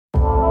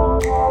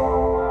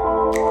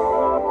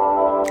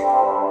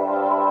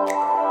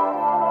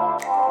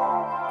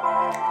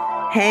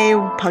Hey,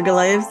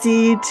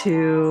 Pagalayevsi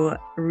to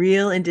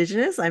Real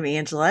Indigenous. I'm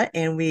Angela,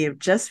 and we have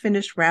just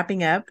finished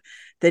wrapping up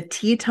the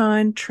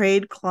Teton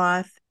Trade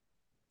Cloth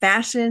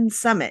Fashion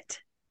Summit.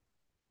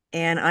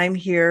 And I'm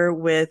here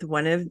with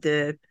one of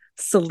the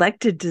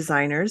selected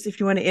designers. If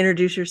you want to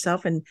introduce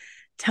yourself and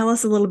tell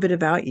us a little bit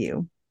about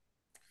you.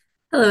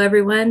 Hello,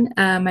 everyone.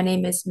 My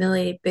name is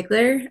Millie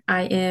Bigler.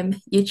 I am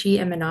Yuchi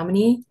and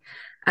Menominee.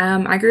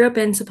 I grew up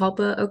in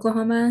Sapulpa,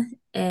 Oklahoma,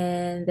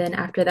 and then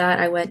after that,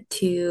 I went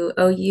to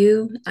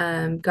OU,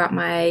 got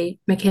my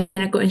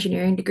mechanical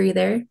engineering degree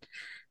there.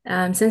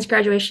 Since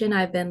graduation,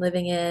 I've been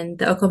living in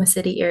the Oklahoma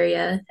City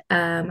area.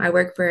 I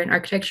work for an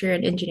architecture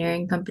and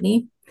engineering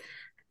company.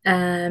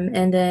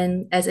 And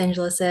then, as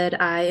Angela said,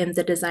 I am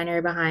the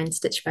designer behind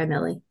Stitch by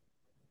Millie.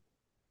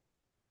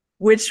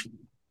 Which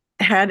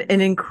had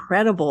an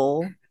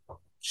incredible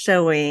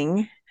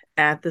showing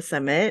at the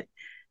summit.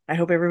 I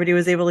hope everybody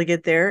was able to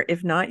get there.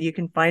 If not, you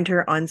can find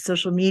her on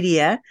social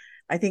media.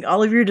 I think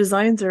all of your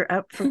designs are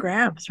up for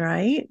grabs,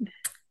 right?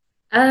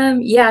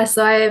 Yeah,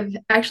 so I've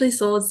actually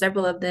sold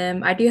several of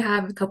them. I do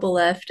have a couple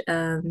left.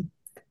 And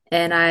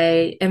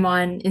I am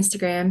on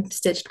Instagram,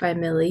 Stitched by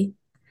Millie.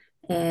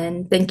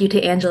 And thank you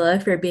to Angela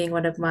for being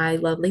one of my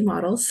lovely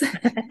models.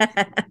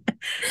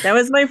 That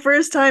was my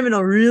first time in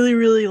a really,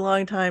 really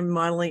long time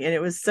modeling, and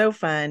it was so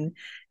fun.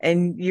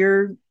 And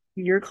your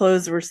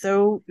clothes were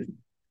so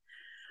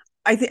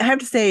I have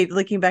to say,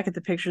 looking back at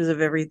the pictures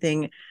of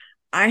everything,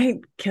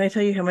 I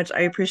tell you how much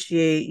I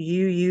appreciate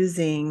you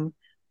using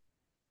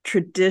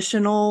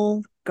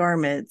traditional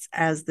garments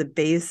as the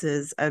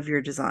basis of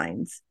your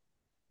designs.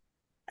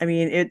 I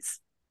mean,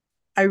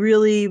 I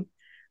really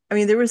I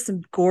mean, there was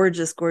some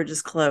gorgeous,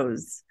 gorgeous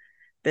clothes,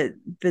 but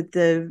but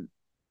the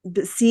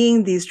but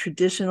seeing these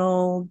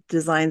traditional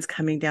designs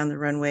coming down the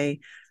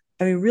runway,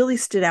 I mean, really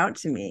stood out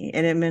to me,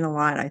 and it meant a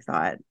lot, I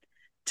thought,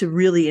 to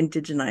really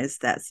indigenize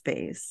that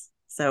space.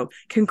 So,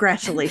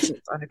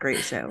 congratulations on a great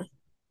show.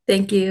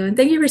 Thank you. And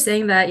thank you for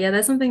saying that. Yeah,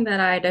 that's something that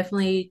I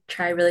definitely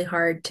try really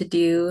hard to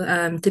do,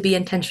 to be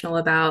intentional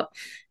about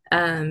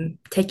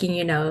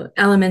taking,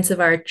 elements of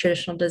our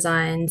traditional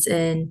designs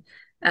and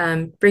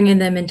bringing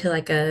them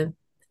into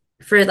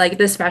for like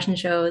this fashion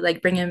show,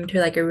 like bring them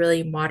to like a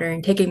really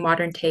modern, taking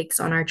modern takes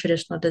on our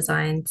traditional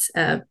designs.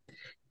 And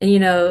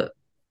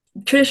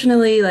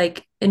traditionally,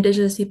 like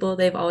indigenous people,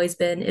 they've always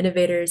been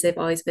innovators, they've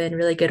always been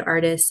really good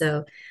artists.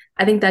 So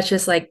I think that's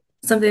just like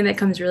something that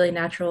comes really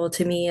natural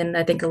to me. And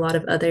I think a lot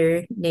of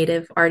other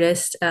native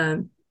artists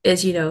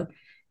is,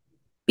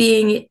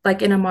 being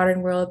like in a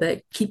modern world,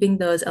 but keeping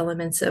those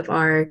elements of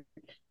our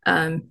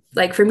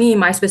like for me,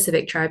 my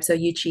specific tribe, so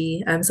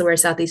Yuchi, so we're a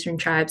southeastern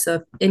tribe. So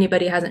if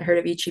anybody hasn't heard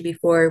of Yuchi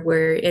before,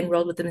 we're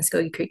enrolled with the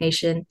Muskogee Creek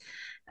Nation.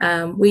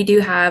 We do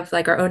have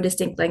like our own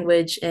distinct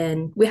language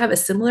and we have a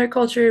similar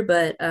culture,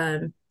 but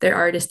there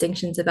are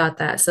distinctions about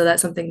that. So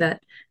that's something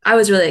that I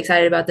was really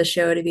excited about the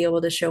show to be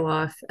able to show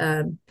off.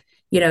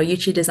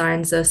 Yuchi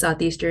designs the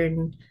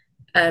southeastern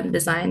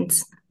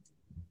designs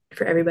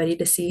for everybody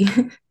to see.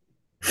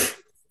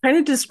 Kind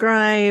of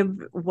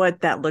describe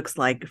what that looks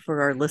like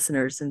for our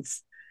listeners,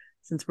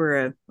 since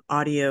we're a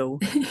audio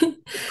Yeah.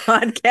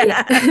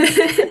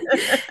 podcast.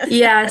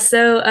 Yeah.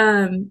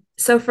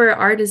 So for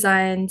our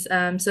designs,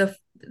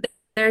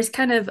 there's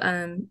kind of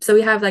so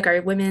we have like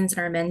our women's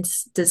and our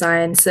men's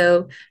design.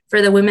 So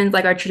for the women's,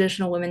 like our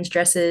traditional women's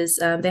dresses,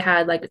 they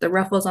had like the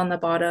ruffles on the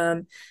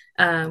bottom.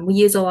 We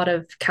use a lot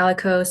of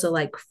calico, so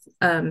like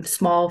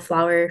small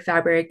flower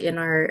fabric in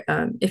our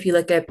if you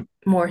look at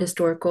more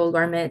historical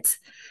garments.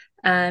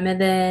 And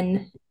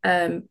then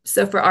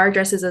so for our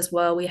dresses as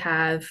well, we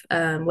have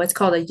what's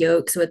called a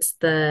yoke. So it's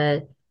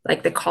the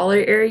like the collar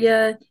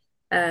area.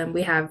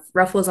 We have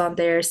ruffles on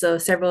there. So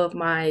several of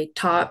my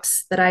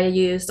tops that I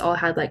used all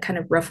had like kind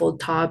of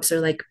ruffled tops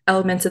or like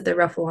elements of the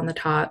ruffle on the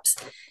tops.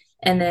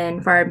 And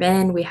then for our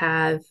men, we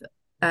have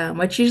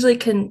which usually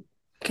can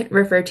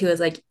refer to as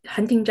like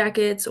hunting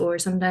jackets, or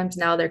sometimes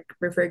now they're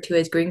referred to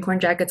as green corn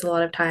jackets a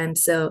lot of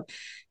times. So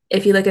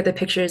if you look at the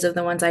pictures of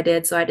the ones I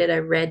did, so I did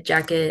a red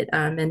jacket,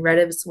 and red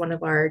is one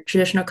of our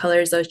traditional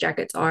colors. Those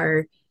jackets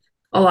are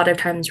a lot of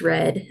times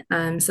red.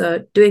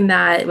 So doing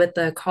that with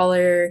the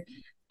collar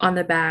on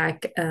the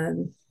back,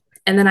 and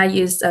then I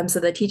used so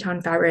the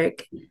Teton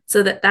fabric.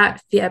 So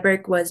that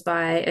fabric was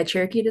by a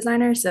Cherokee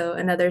designer, so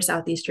another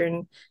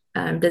southeastern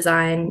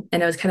design,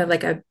 and it was kind of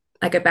like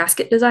a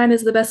basket design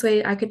is the best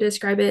way I could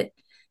describe it.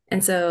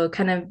 And so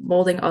kind of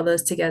molding all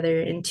those together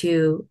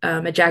into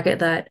a jacket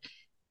that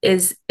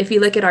is, if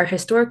you look at our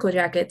historical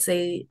jackets,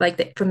 they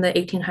like from the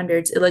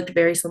 1800s, it looked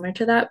very similar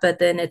to that. But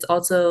then it's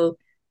also,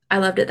 I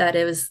loved it that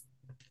it was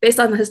based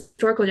on the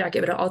historical jacket,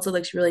 but it also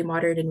looks really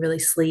modern and really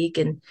sleek.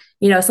 And,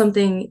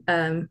 something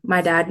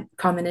my dad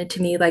commented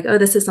to me, like, oh,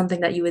 this is something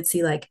that you would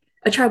see like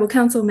a tribal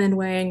councilman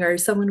wearing or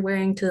someone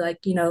wearing to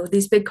like,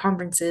 these big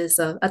conferences.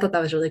 So I thought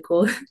that was really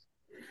cool.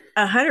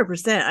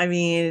 100%. I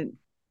mean,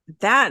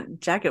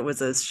 that jacket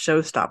was a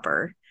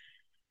showstopper.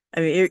 I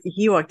mean,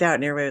 he walked out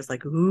and everybody was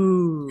like,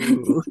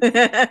 "Ooh."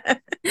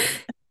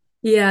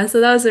 Yeah, so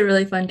that was a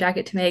really fun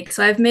jacket to make.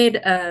 So I've made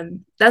that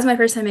was my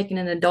first time making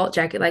an adult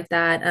jacket like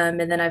that. And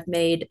then I've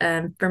made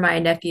for my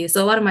nephew.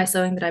 So a lot of my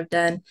sewing that I've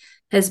done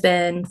has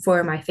been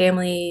for my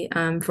family,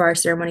 for our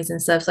ceremonies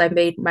and stuff. So I've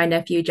made my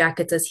nephew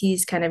jackets as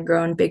he's kind of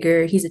grown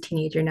bigger. He's a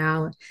teenager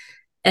now.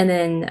 And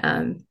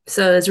then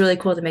so it's really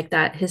cool to make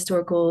that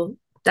historical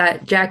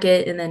that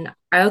jacket. And then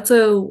I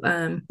also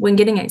when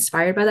getting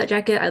inspired by that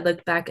jacket, I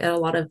looked back at a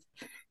lot of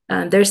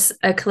there was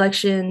a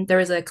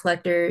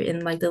collector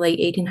in like the late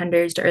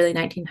 1800s to early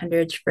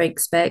 1900s,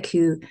 Frank Speck,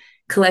 who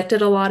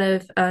collected a lot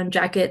of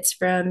jackets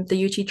from the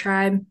Yuchi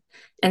tribe.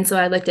 And so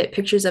I looked at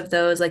pictures of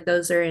those, like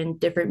those are in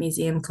different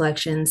museum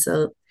collections.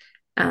 So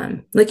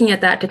looking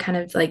at that to kind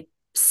of like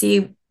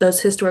see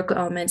those historical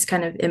elements,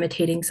 kind of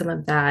imitating some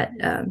of that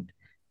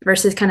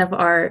versus kind of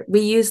we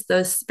use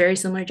those very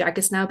similar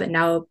jackets now, but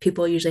now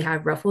people usually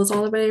have ruffles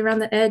all the way around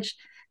the edge.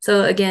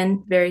 So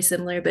again, very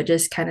similar, but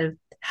just kind of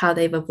how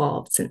they've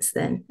evolved since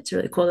then. It's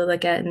really cool to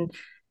look at and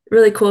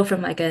really cool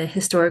from like a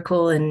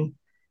historical and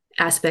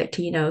aspect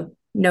to,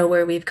 know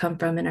where we've come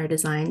from in our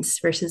designs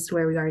versus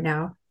where we are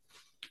now.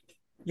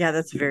 Yeah,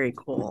 that's very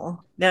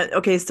cool. Now,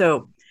 okay,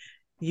 so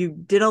you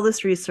did all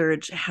this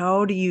research.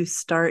 How do you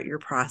start your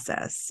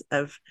process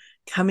of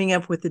coming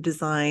up with the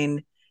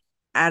design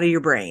out of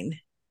your brain?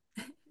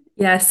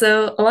 Yeah,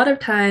 so a lot of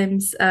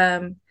times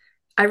I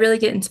really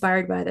get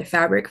inspired by the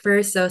fabric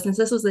first. So since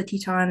this was the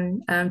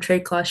Teton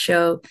trade cloth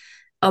show,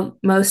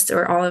 most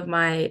or all of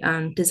my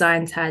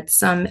designs had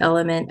some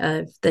element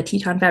of the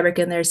Teton fabric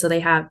in there. So they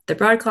have the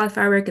broadcloth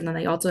fabric, and then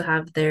they also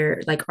have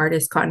their like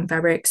artist cotton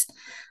fabrics.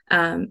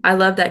 I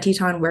love that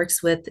Teton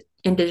works with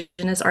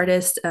indigenous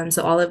artists.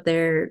 So all of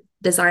their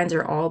designs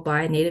are all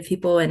by Native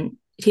people, and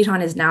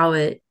Teton is now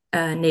a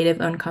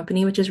Native owned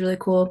company, which is really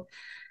cool.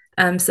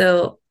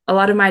 So a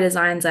lot of my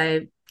designs,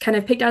 I kind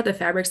of picked out the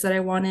fabrics that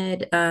I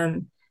wanted,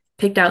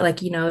 picked out like,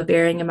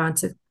 varying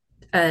amounts of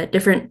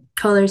different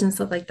colors and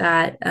stuff like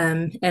that.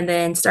 And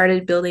then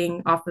started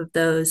building off of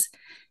those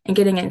and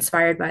getting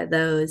inspired by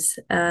those.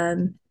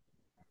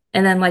 And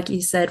then, like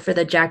you said, for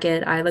the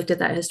jacket, I looked at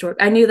that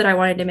I knew that I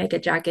wanted to make a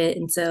jacket.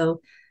 And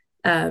so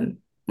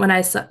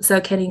when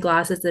so Kenny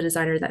Glass is the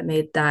designer that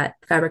made that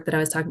fabric that I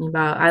was talking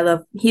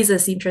about. He's a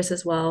seamstress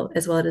as well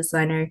as a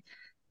designer.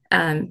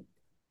 Um,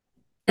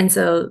 and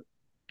so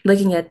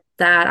looking at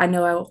that, I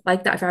know I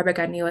like that fabric.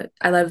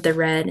 I love the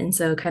red. And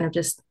so kind of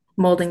just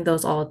molding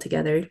those all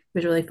together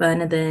was really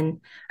fun. And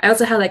then I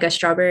also had like a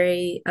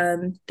strawberry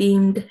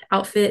themed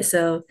outfit.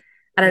 So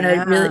I don't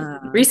know, really Yeah.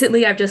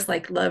 recently I've just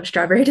like loved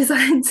strawberry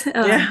designs.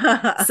 Yeah,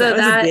 that So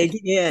was a that big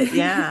hit.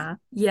 Yeah.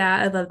 yeah,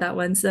 I love that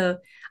one. So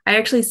I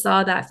actually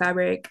saw that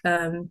fabric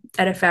at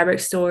a fabric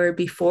store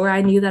before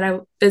I knew that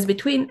it was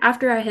between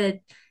after I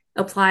had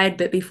applied,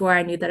 but before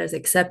I knew that I was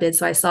accepted.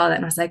 So I saw that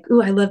and I was like,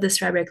 "Ooh, I love this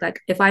fabric.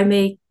 Like if I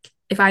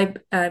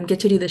get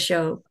to do the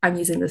show, I'm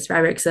using this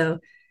fabric." So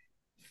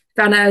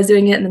found out I was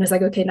doing it, and then I was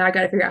like, "Okay, now I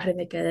got to figure out how to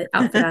make an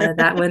outfit out of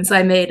that one." So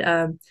I made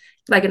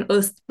like an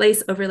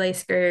lace overlay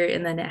skirt,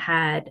 and then it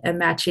had a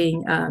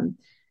matching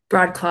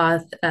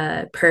broadcloth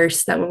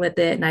purse that went with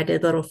it, and I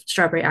did little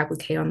strawberry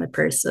applique on the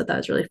purse, so that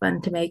was really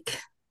fun to make.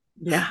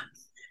 Yeah.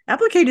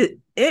 Applicated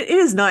it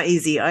is not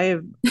easy. I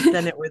have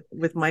done it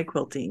with my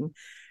quilting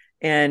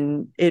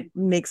and it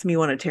makes me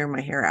want to tear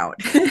my hair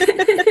out.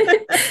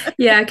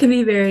 Yeah, it can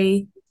be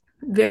very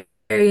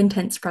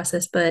intense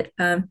process, but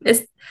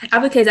it's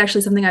applique is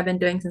actually something I've been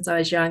doing since I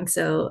was young.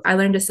 So I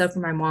learned to sew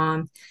from my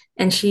mom,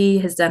 and she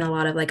has done a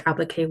lot of like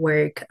applique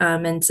work.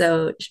 And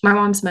so my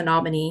mom's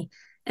Menominee,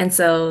 and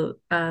so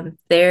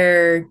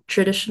their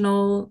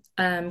traditional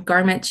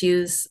garments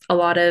use a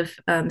lot of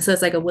so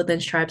it's like a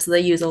woodlands tribe, so they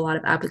use a lot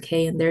of applique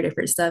in their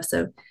different stuff.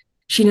 So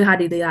she knew how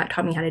to do that,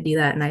 taught me how to do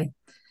that, and I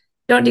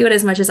don't do it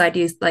as much as I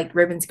do like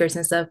ribbon skirts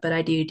and stuff, but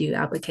I do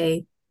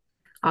applique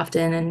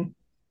often, and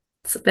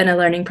it's been a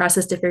learning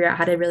process to figure out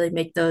how to really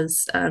make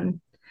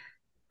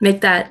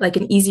that like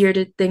an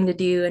thing to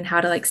do and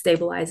how to like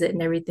stabilize it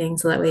and everything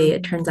so that way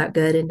it turns out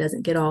good and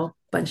doesn't get all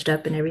bunched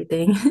up and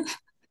everything.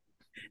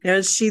 Now,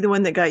 is she the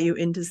one that got you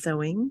into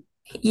sewing?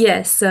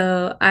 Yes,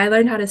 so I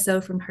learned how to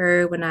sew from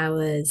her when I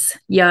was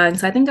young.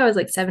 So I think I was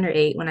like 7 or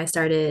 8 when I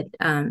started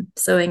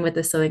sewing with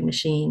the sewing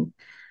machine.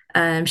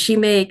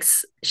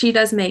 She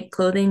does make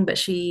clothing, but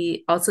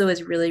she also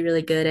is really,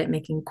 really good at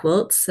making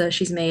quilts. So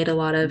she's made a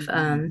lot of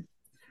Mhm.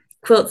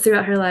 quilts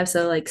throughout her life.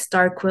 So like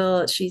star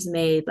quilts, she's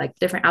made like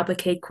different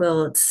applique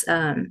quilts.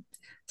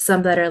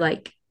 Some that are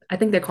like I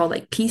think they're called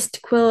like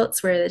pieced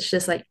quilts, where it's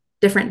just like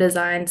different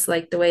designs,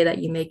 like the way that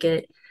you make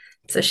it.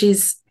 So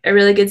she's a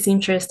really good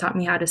seamstress, taught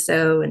me how to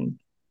sew, and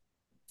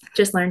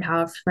just learned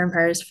how from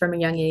hers from a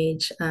young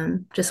age.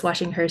 Just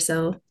watching her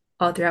sew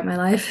all throughout my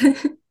life.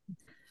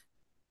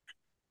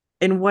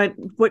 And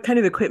what kind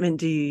of equipment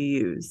do you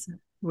use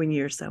when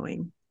you're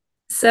sewing?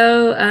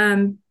 So,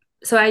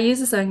 so I use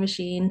a sewing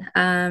machine.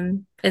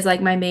 Is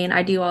like my main.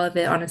 I do all of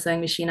it on a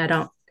sewing machine.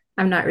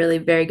 I'm not really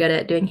very good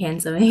at doing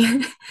hand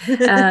sewing.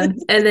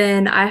 And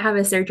then I have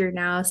a serger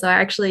now. So I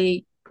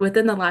actually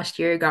within the last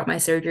year got my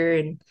serger,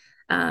 and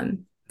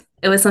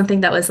it was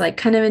something that was like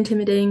kind of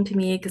intimidating to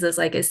me because it's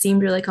like it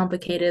seemed really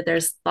complicated.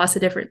 There's lots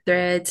of different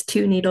threads,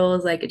 two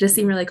needles, like it just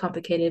seemed really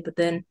complicated. But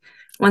then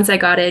once I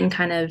got it and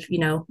kind of,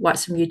 watched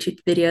some YouTube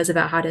videos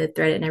about how to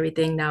thread it and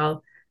everything,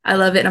 now I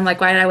love it. And I'm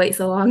like, why did I wait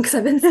so long? Because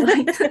I've been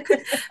sewing,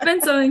 I've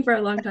been sewing for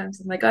a long time.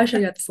 So I'm like, oh, I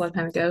should have got this a long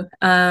time ago.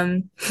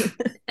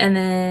 And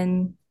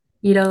then,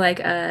 like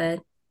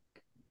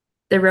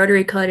the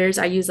rotary cutters,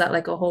 I use that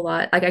like a whole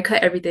lot. Like I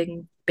cut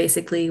everything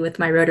basically with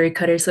my rotary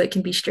cutter so it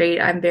can be straight.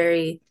 I'm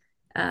very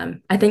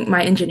I think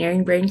my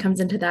engineering brain comes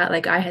into that.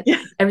 Like I had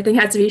Yeah. everything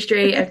has to be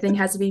straight, everything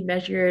has to be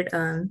measured.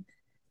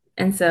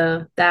 And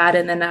so that,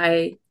 and then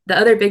the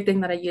other big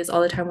thing that I use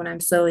all the time when I'm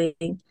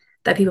sewing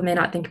that people may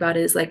not think about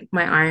is like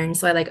my iron.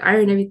 So I like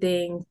iron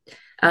everything.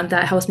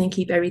 That helps me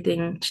keep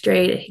everything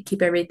straight,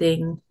 keep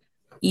everything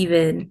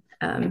even.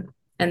 And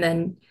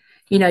then,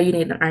 you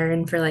need an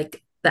iron for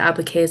like the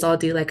appliques. I'll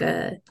do like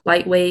a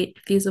lightweight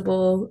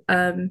fusible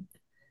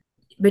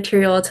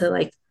material to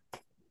like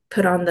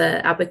put on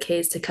the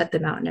appliques to cut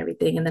them out and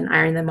everything, and then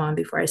iron them on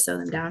before I sew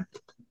them down.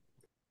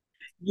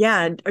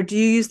 Yeah. Or do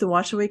you use the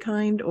wash away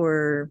kind,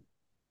 or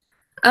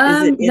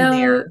is it in No,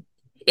 there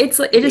it's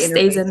like it with the just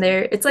stays in interfacing?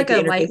 there. It's Like like the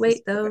a interfaces? lightweight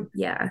Okay. though.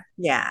 Yeah.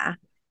 Yeah.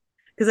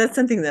 Because that's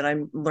something that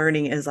I'm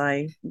learning as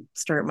I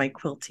start my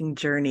quilting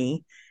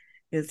journey,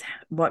 is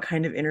what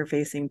kind of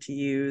interfacing to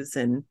use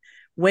and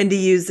when to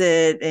use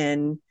it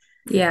and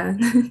Yeah.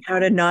 how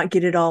to not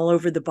get it all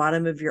over the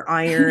bottom of your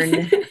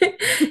iron.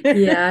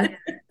 Yeah.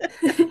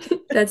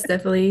 That's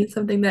definitely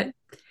something that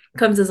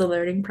comes as a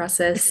learning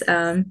process.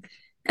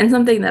 And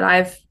something that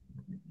I've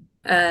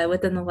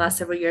within the last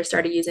several years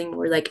started using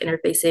more like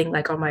interfacing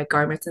like on my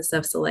garments and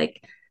stuff. So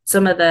like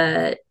some of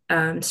the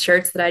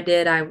shirts that I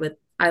did,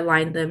 I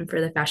lined them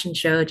for the fashion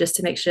show just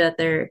to make sure that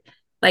they're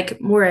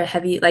like more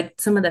heavy. Like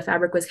some of the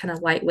fabric was kind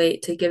of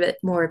lightweight to give it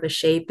more of a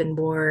shape and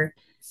more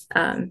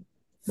um,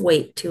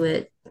 weight to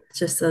it,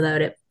 just so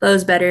that it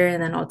flows better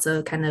and then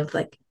also kind of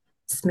like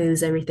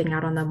smooths everything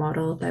out on the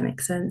model, if that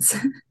makes sense.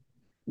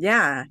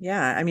 Yeah,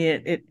 yeah. I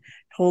mean, it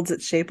holds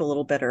its shape a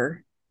little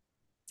better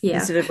Yeah.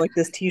 instead of like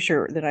this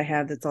t-shirt that I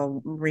have that's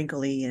all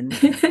wrinkly and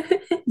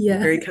Yeah.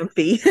 very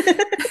comfy.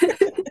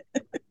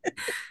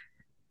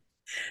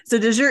 So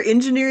does your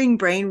engineering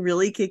brain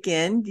really kick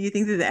in? Do you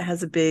think that that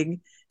has a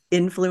big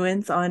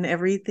influence on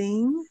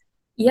everything?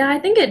 Yeah, I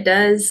think it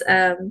does,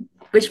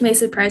 which may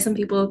surprise some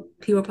people.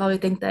 People probably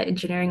think that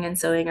engineering and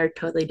sewing are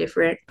totally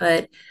different,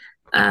 but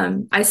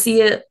I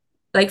see it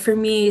like for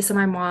me, so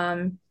my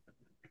mom,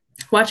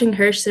 watching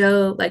her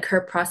sew, like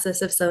her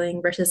process of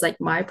sewing versus like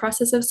my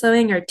process of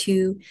sewing are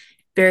two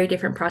very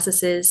different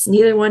processes.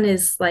 Neither one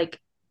is like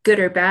good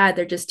or bad.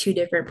 They're just two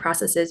different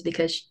processes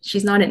because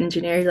she's not an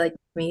engineer like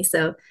me.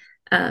 So,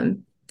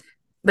 um,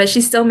 but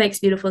she still makes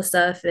beautiful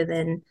stuff. And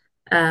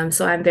then,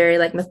 so I'm very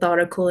like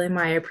methodical in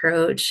my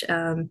approach.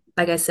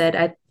 Like I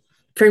said,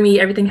 for me,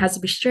 everything has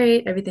to be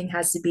straight. Everything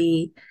has to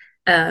be,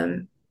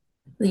 um,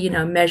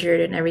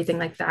 measured and everything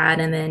like that.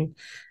 And then,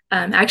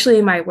 actually,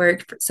 in my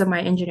work, so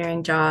my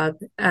engineering job,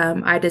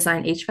 I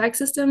design HVAC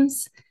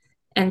systems,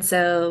 and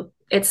so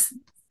it's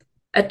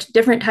a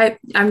different type.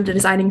 I'm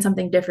designing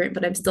something different,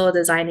 but I'm still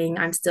designing.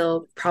 I'm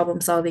still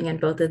problem solving in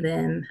both of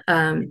them.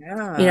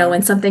 Yeah.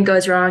 When something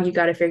goes wrong, you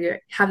got to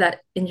have that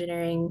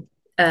engineering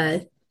uh,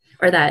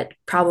 or that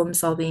problem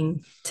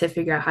solving to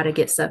figure out how to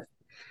get stuff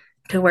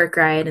to work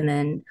right. And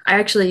then I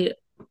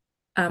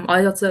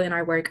also in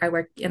our work, I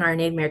work in our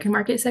Native American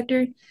market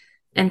sector,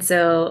 and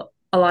so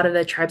a lot of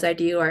the tribes I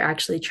do are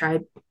actually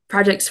tribe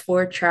projects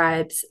for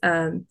tribes.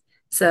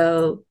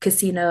 So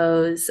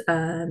casinos,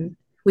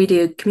 we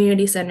do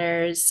community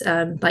centers,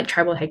 like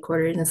tribal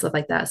headquarters and stuff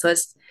like that. So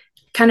it's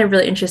kind of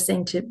really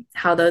interesting to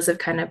how those have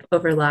kind of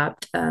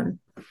overlapped.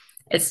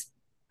 It's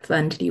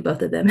fun to do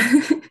both of them.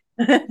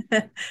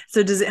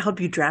 So does it help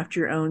you draft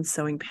your own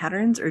sewing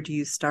patterns, or do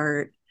you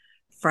start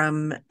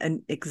from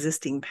an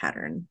existing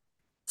pattern?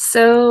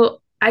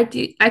 So I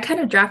kind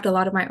of draft a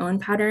lot of my own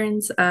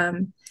patterns.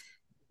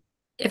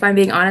 If I'm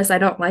being honest, I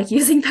don't like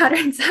using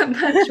patterns that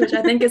much, which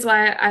I think is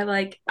why I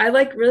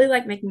really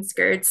like making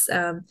skirts.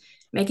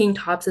 Making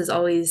tops is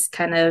always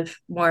kind of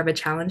more of a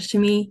challenge to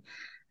me.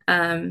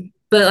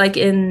 But like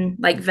in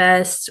like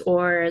vests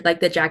or like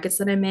the jackets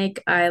that I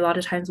make, I a lot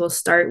of times will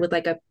start with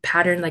like a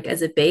pattern like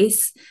as a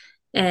base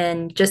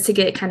and just to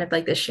get kind of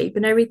like the shape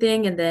and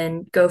everything, and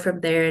then go from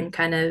there and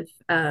kind of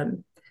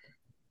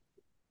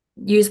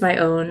use my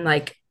own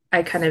like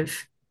I kind of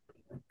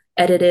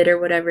edit it or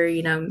whatever,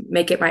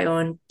 make it my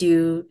own,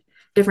 do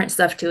different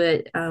stuff to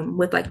it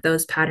with like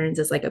those patterns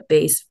as like a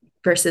base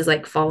versus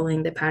like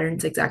following the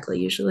patterns exactly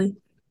usually.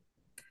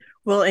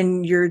 Well,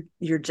 and your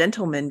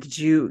gentlemen,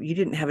 you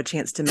didn't have a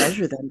chance to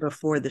measure them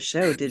before the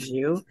show, did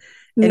you?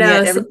 And No,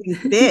 yet so, everything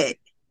fit.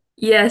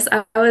 yes,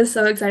 I was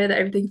so excited that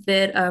everything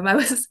fit. I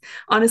was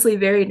honestly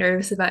very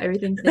nervous about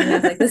everything fitting. I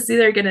was like, this is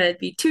either gonna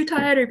be too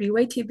tight or be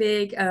way too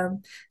big.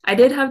 I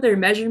did have their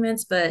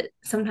measurements, but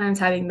sometimes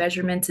having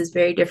measurements is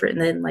very different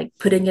than like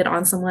putting it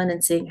on someone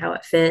and seeing how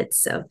it fits.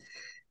 So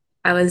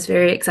I was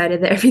very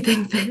excited that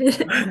everything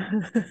fit.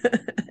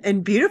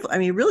 And beautiful. I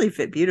mean, really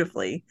fit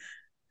beautifully.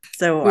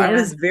 So I Yeah.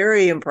 was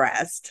very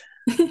impressed.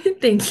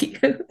 Thank you.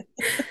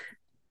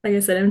 Like I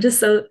said, I'm just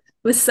so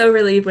was so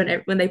relieved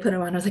when they put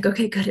them on. I was like,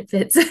 okay, good, it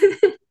fits.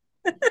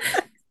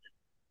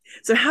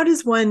 So how did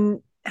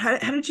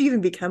you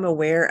even become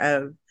aware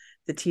of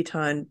the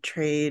Teton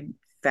Trade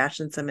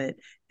Fashion Summit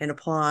and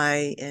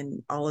apply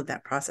and all of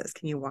that process?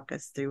 Can you walk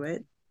us through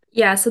it?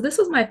 Yeah, so this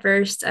was my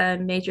first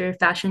major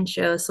fashion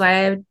show. So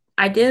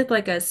I did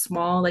like a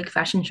small like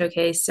fashion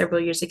showcase several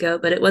years ago,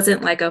 but it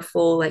wasn't like a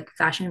full like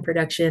fashion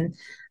production.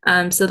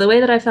 So the way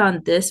that I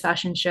found this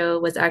fashion show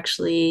was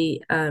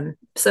actually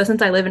so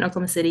since I live in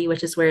Oklahoma City,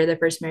 which is where the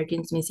First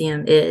Americans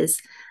Museum is,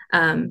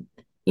 um,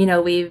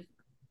 we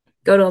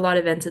go to a lot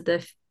of events at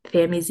the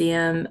Fan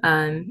Museum.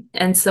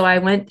 And so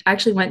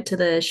actually went to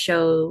the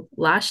show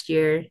last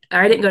year. Or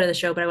I didn't go to the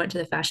show, but I went to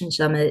the fashion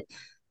summit.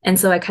 And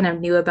so I kind of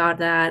knew about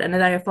that. And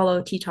then I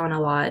follow Teton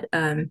a lot.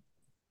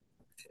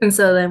 And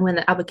so then when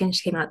the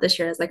applications came out this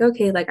year, I was like,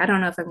 okay, like I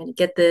don't know if I'm gonna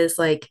get this,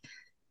 like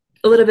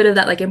a little bit of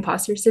that like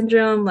imposter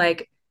syndrome,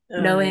 like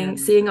Oh yeah.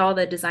 seeing all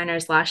the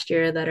designers last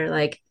year that are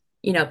like,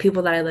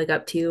 people that I look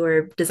up to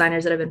or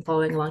designers that I've been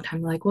following a long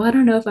time, like, well, I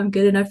don't know if I'm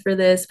good enough for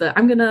this, but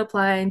I'm gonna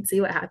apply and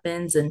see what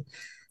happens. And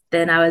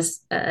then I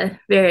was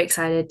very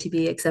excited to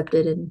be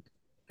accepted. And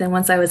then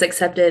once I was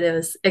accepted, it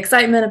was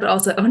excitement, but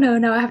also, oh no,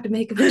 now I have to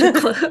make a bunch of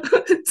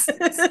clothes.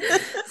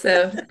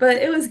 So, but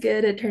it was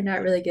good. It turned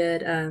out really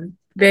good.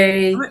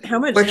 Very How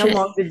fortunate.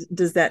 long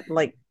does that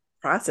like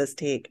process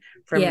take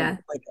from Yeah.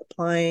 like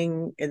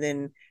applying and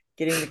then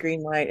getting the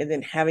green light and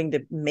then having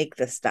to make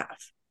the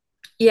stuff?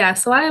 Yeah,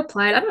 so I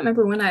applied. I don't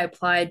remember when I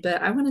applied,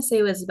 but I want to say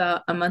it was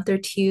about a month or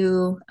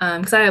two.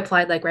 Because I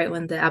applied like right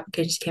when the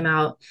applications came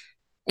out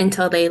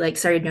until they like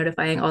started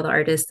notifying all the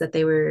artists that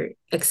they were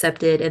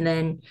accepted. And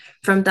then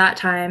from that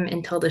time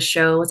until the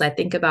show was I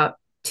think about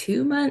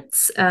 2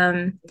 months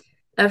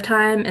of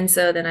time. And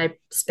so then I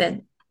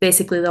spent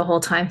basically the whole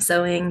time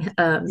sewing,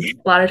 a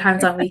lot of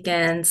times on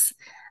weekends.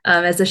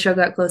 As the show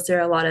got closer,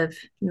 a lot of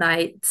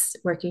nights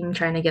working,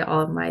 trying to get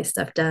all of my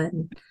stuff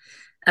done.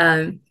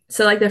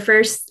 So like the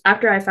first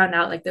after I found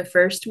out, like the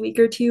first week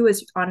or two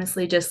was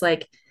honestly just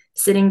like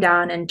sitting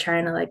down and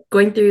trying to like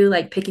going through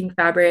like picking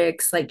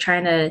fabrics, like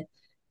trying to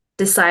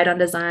decide on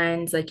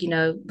designs, like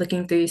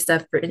looking through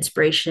stuff for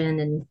inspiration.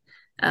 And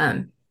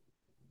um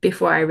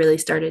before I really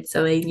started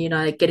sewing,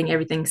 like getting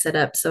everything set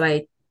up so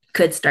I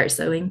could start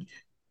sewing.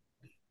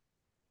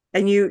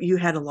 And you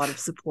had a lot of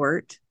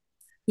support,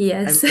 I'm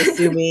Yes.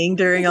 assuming,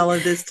 during all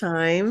of this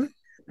time.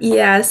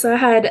 Yeah, so I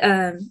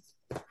had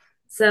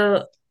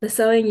so the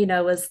sewing,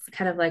 was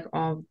kind of like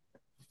all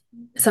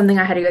something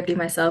I had to go through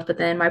myself. But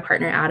then my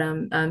partner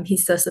Adam,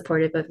 he's so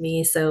supportive of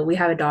me. So we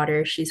have a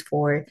daughter; she's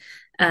 4.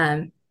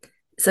 Um,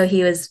 so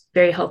he was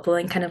very helpful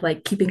in kind of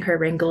like keeping her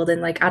wrangled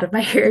and like out of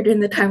my hair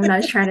during the time when I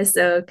was trying to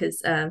sew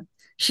because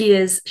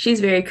she's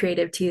very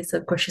creative too. So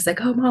of course she's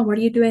like, "Oh, mom, what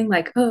are you doing?"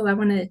 Like, "Oh, I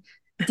want to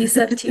do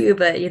stuff too,"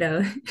 but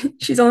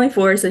she's only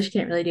 4, so she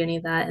can't really do any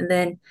of that. And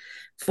then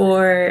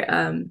for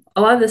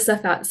a lot of the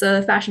stuff out, so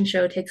the fashion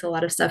show takes a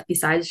lot of stuff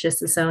besides just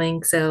the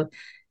sewing. So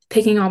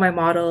picking all my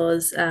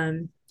models,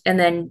 and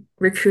then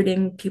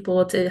recruiting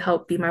people to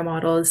help be my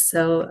models.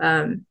 So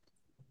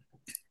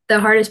the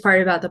hardest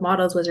part about the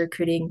models was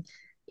recruiting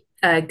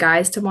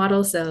guys to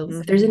model. So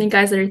if there's Hmm. any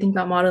guys that are thinking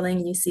about modeling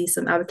and you see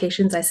some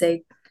applications, I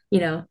say,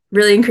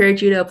 really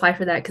encourage you to apply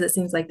for that because it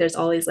seems like there's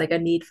always like a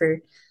need for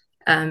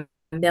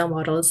male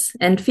models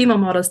and female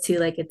models too.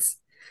 Like it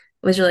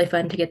was really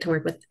fun to get to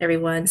work with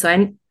everyone. So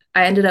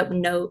I ended up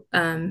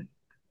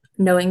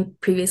knowing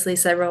previously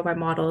several of my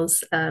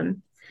models.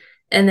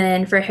 And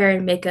then for hair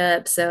and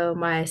makeup, so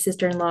my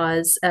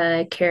sister-in-laws,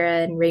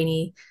 Kara and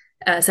Rainey.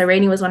 So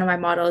Rainey was one of my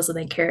models, and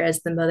then Kara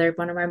is the mother of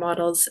one of my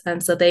models.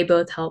 So they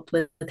both helped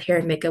with hair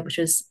and makeup, which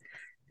was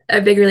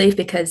a big relief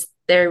because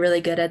they're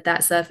really good at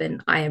that stuff,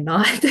 and I am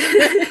not.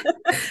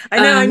 I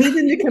know I um, need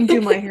them to come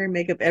do my hair and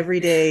makeup every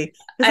day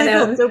because I I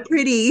felt know, so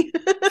pretty.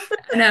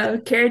 I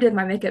know. Kara did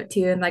my makeup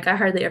too, and like I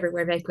hardly ever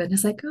wear makeup, and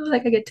it's like, oh,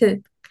 like I get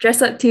to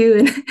dress up too,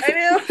 and I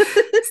know.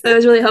 so it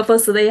was really helpful.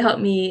 So they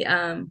helped me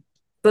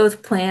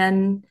both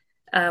plan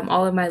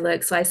all of my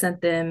looks. So I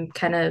sent them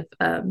kind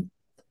of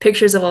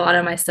pictures of a lot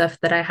of my stuff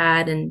that I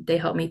had, and they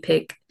helped me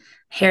pick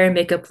hair and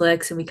makeup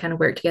looks, and we kind of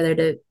worked together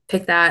to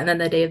pick that. And then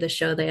the day of the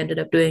show, they ended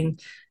up doing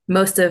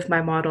most of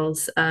my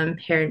models'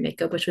 hair and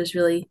makeup, which was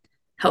really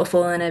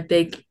helpful and a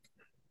big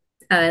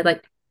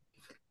like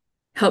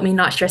helped me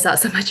not stress out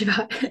so much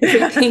about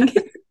everything.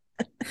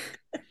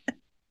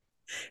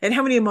 And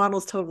how many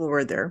models total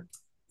were there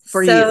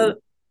for you? So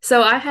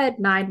so I had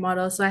 9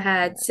 models. So I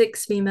had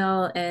 6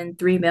 female and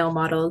 3 male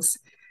models.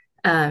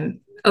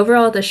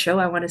 Overall, the show,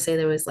 I want to say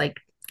there was like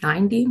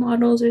 90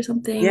 models or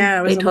something. Yeah,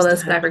 it was They told almost a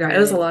us, but I forgot. It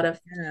was a hundred. lot of,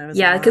 Yeah, it was a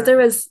yeah, because lot.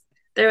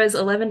 there was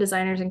 11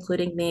 designers,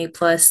 including me,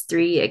 plus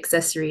 3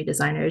 accessory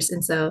designers.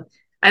 And so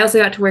I also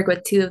got to work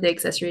with 2 of the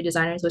accessory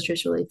designers, which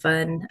was really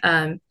fun.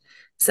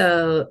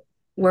 So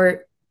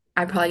we're,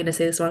 I'm probably gonna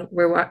say this one,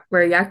 we're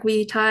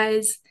Yakwi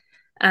ties.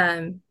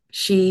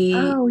 She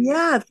Oh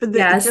yeah, for the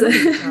Yeah, so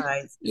gentleman's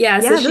ties. yeah,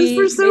 so Yeah, those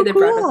were she so made the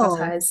protocol cool.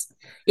 ties.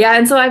 Yeah,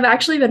 and so I've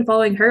actually been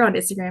following her on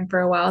Instagram for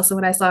a while. So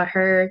when I saw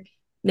her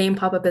name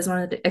pop up as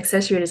one of the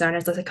accessory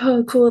designers, I was like,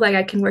 oh, cool. Like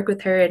I can work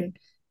with her and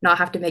not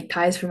have to make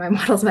ties for my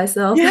models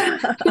myself. Yeah.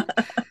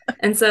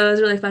 And so it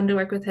was really fun to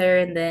work with her.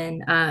 And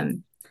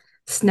then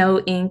Snow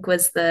Inc.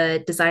 was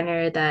the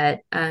designer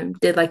that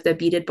did like the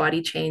beaded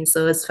body chain.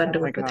 So it was fun Oh to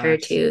my work with her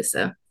gosh. too.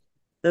 So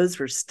Those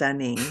were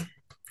stunning.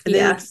 And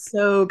they look yeah,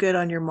 so good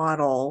on your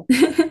model.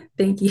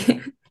 thank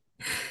you.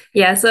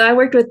 Yeah, so I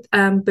worked with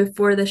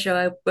before the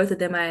show, both of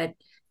them I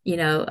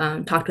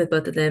had, talked with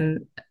both of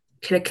them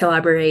to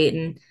collaborate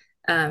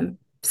and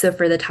so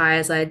for the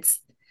ties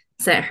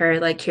sent her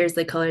like here's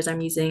the colors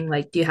I'm using,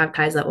 like do you have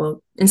ties that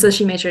will and so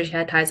she made sure she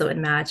had ties that would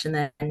match and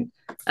then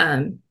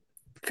um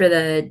for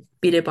the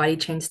beaded body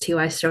chains too,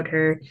 I showed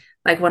her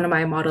like one of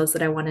my models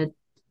that I wanted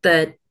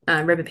the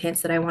ribbon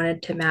pants that I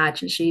wanted to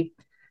match and she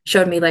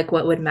showed me like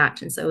what would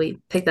match and so we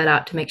picked that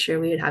out to make sure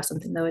we would have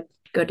something that would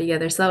go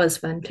together. So that was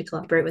fun to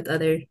collaborate with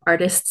other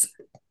artists.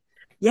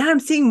 Yeah, I'm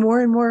seeing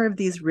more and more of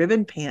these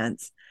ribbon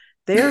pants.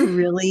 They're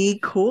really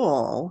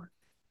cool.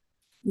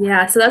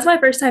 Yeah, so that's my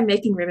first time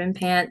making ribbon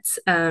pants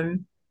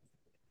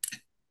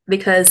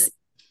because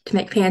to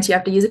make pants you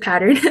have to use a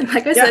pattern.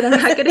 Like I Yeah. said, I'm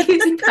not good at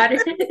using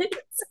patterns.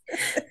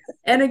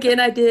 And again,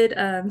 I did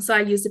so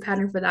I used a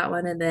pattern for that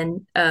one and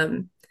then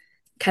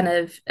kind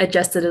of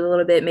adjusted it a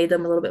little bit, made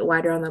them a little bit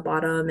wider on the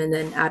bottom, and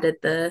then added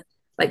the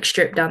like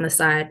strip down the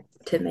side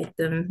to make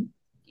them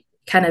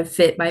kind of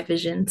fit my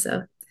vision.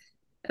 So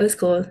it was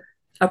cool.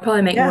 I'll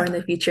probably make more Yeah. in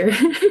the future.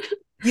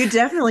 You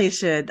definitely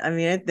should. I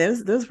mean,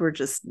 those were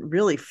just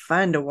really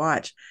fun to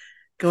watch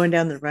going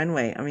down the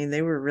runway. I mean,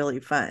 they were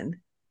really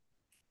fun.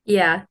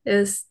 Yeah, it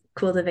was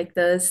cool to make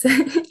those.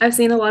 I've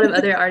seen a lot of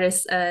other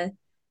artists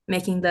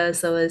making those,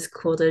 so it was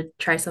cool to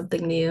try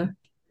something new.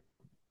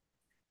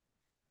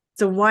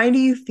 So why do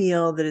you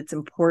feel that it's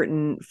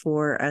important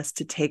for us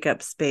to take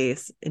up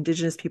space,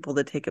 Indigenous people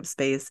to take up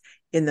space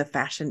in the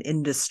fashion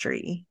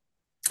industry?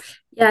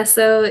 Yeah,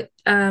 so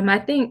I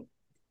think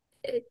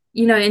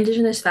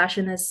Indigenous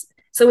fashion is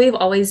so we've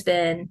always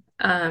been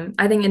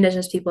I think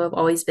Indigenous people have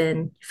always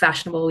been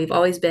fashionable. We've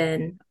always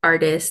been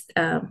artists.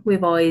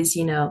 We've always,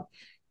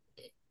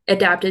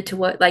 adapted to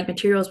what like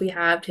materials we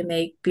have to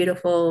make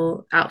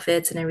beautiful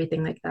outfits and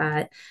everything like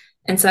that.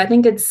 And so I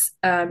think it's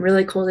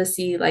really cool to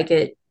see like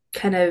it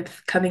kind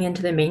of coming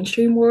into the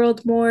mainstream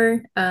world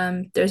more.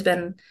 There's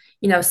been,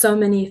 so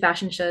many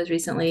fashion shows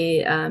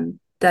recently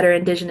that are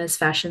indigenous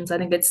fashions. I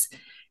think it's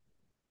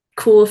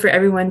cool for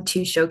everyone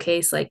to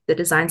showcase like the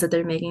designs that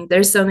they're making.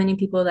 There's so many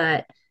people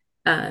that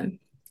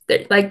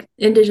like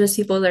indigenous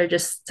people that are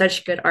just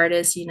such good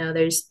artists.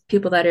 There's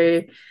people that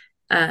are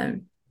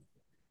um,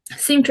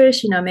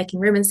 seamstress, making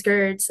ribbon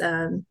skirts,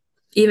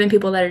 even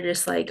people that are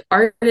just like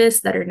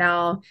artists that are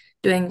now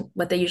doing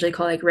what they usually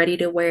call like ready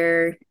to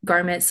wear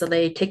garments. So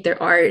they take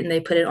their art and they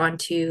put it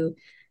onto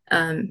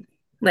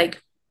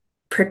like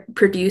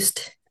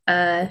produced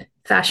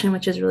fashion,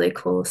 which is really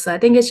cool. So I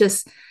think it's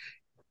just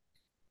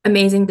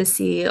amazing to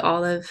see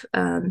all of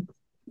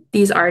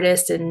these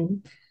artists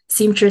and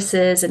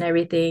seamstresses and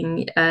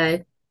everything,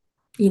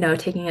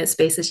 taking up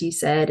space, as you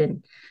said,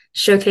 and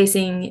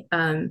showcasing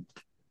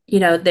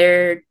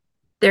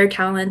their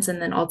talents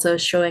and then also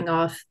showing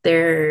off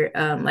their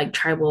like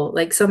tribal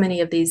like so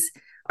many of these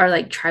are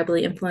like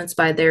tribally influenced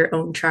by their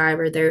own tribe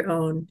or their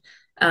own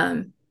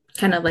um,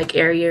 kind of like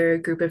area or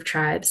group of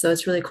tribes. So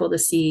it's really cool to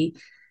see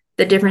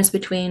the difference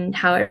between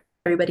how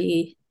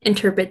everybody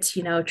interprets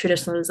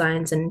traditional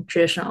designs and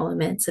traditional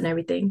elements and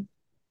everything.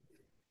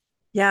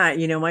 Yeah,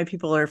 my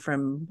people are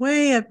from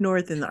way up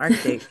north in the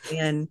Arctic,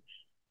 and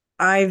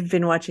I've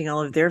been watching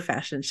all of their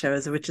fashion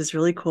shows, which is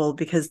really cool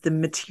because the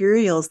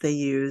materials they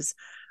use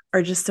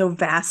are just so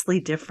vastly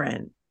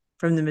different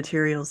from the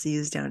materials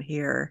used down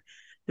here.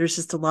 There's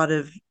just a lot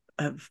of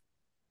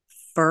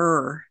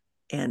fur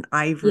and Yeah.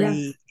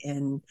 ivory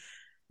and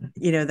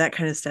that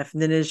kind of stuff.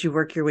 And then as you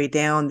work your way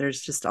down,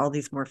 there's just all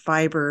these more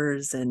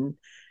fibers and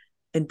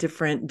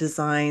different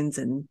designs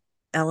and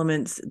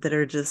elements that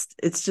are just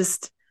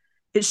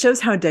it shows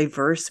how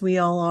diverse we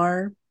all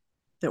are,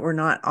 that we're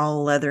not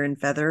all leather and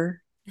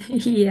feather.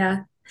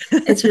 Yeah.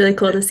 It's really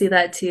cool to see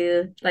that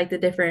too, like the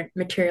different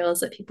materials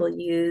that people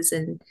use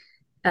and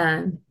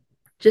um,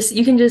 just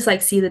you can just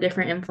like see the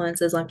different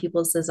influences on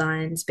people's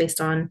designs based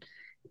on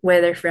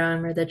where they're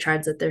from or the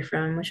tribes that they're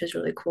from, which is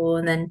really cool.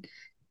 And then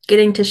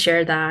getting to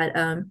share that,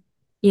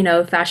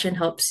 fashion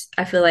helps,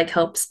 I feel like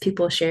helps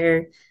people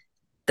share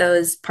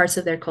those parts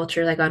of their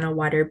culture like on a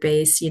wider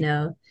base,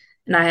 and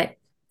I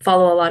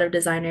follow a lot of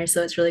designers,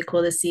 so it's really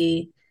cool to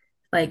see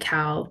like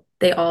how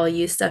they all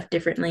use stuff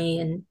differently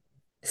and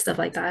stuff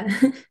like that.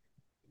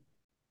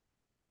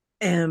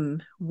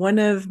 One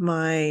of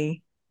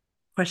my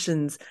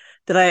questions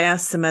that I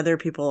asked some other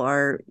people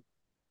are,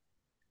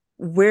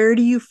 where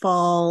do you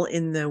fall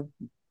in the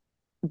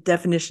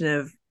definition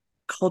of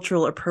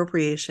cultural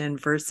appropriation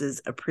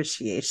versus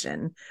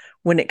appreciation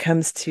when it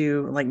comes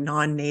to like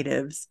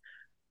non-natives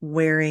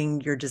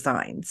wearing your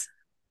designs?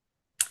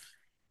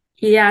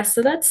 Yeah,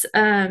 so that's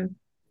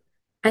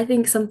I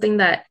think something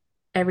that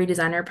every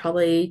designer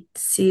probably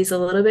sees a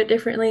little bit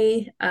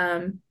differently.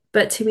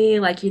 But to me,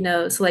 like,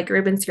 so like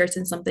ribbon skirts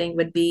and something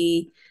would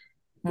be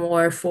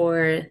more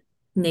for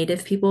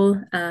native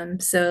people.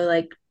 So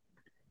like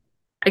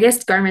I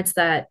guess garments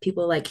that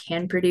people like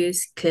hand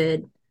produce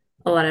could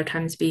a lot of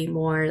times be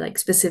more like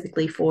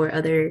specifically for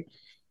other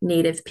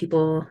native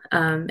people.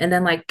 And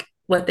then like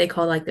what they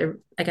call like the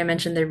like I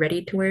mentioned, the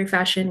ready to wear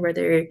fashion where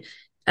they're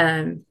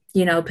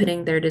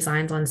putting their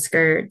designs on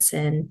skirts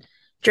and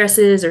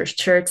dresses or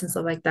shirts and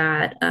stuff like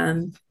that.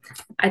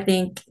 I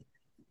think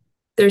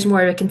there's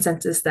more of a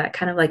consensus that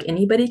kind of like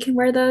anybody can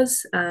wear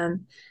those.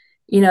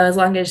 As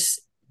long as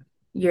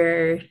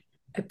you're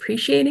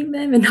appreciating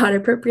them and not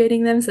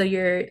appropriating them. So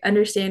you're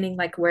understanding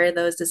like where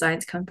those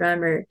designs come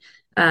from or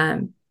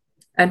um,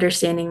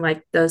 understanding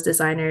like those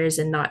designers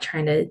and not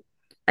trying to,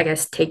 I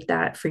guess, take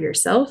that for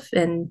yourself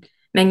and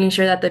making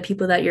sure that the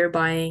people that you're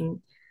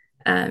buying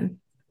um,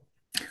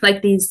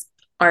 like these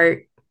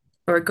art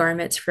or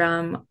garments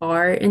from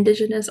are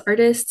indigenous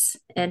artists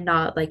and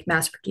not like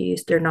mass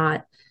produced or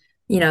not,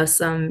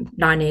 some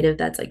non-native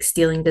that's like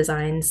stealing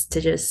designs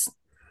to just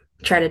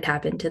try to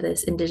tap into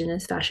this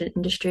indigenous fashion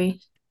industry.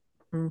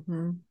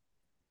 Mm-hmm.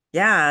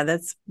 Yeah,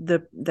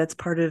 that's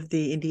part of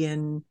the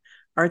Indian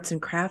Arts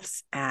and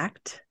Crafts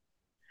Act,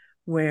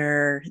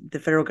 where the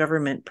federal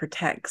government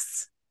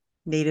protects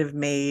native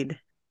made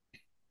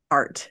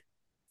art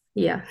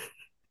Yeah.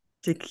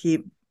 to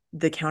keep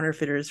the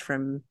counterfeiters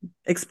from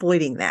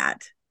exploiting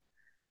that,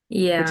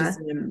 which is Yeah.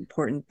 an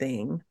important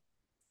thing.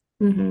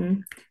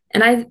 Mm-hmm.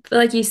 And I feel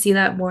like you see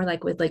that more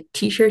like with like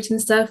t-shirts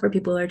and stuff where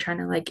people are trying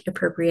to like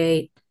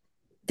appropriate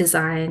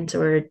designs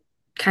or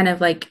kind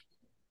of like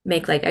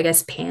make like I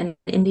guess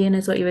pan-Indian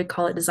is what you would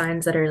call it,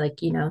 designs that are like,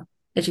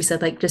 as you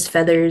said, like just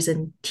feathers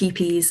and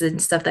teepees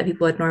and stuff that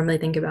people would normally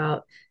think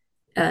about.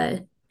 Uh,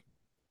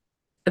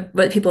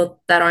 but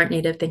people that aren't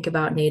native think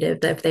about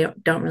native that if they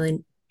don't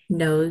really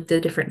know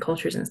the different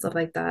cultures and stuff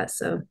like that.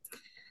 So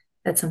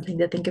that's something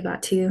to think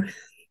about too.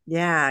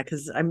 Yeah,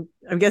 because I'm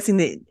guessing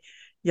that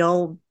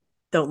y'all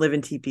don't live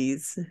in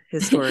teepees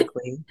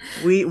historically.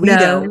 We No,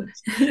 don't.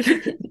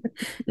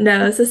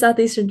 no. So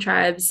Southeastern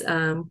tribes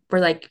were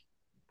like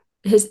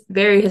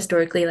very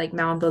historically like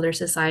mound builder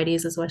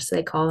societies is what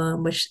they call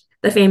them. Which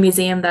the Fame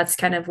Museum, that's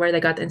kind of where they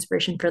got the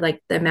inspiration for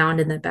like the mound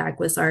in the back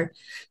was our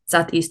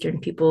Southeastern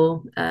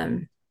people.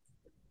 And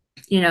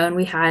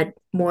we had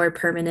more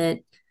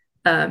permanent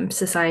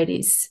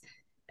societies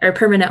or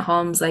permanent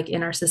homes like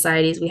in our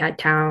societies. We had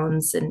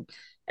towns and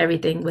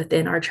everything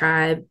within our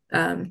tribe,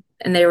 and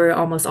they were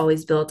almost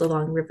always built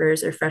along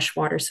rivers or fresh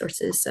water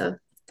sources. So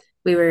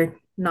we were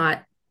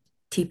not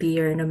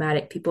teepee or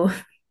nomadic people.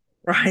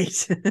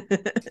 Right.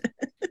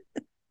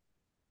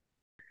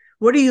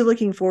 What are you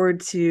looking forward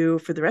to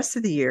for the rest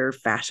of the year,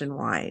 fashion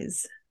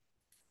wise?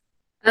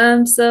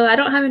 So I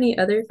don't have any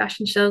other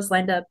fashion shows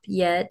lined up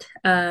yet.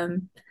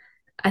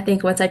 I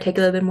think once I take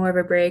a little bit more of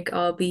a break,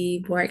 I'll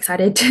be more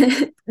excited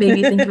to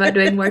maybe think about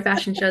doing more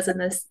fashion shows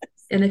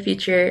in the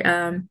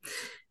future.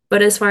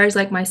 But as far as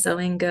like my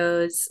sewing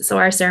goes, so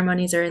our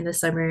ceremonies are in the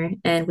summer,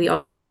 and we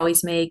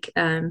always make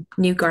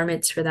new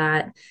garments for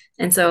that.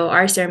 And so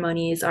our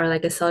ceremonies are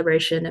like a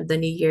celebration of the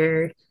new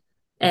year,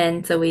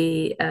 and so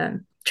we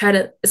try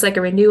to. It's like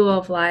a renewal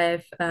of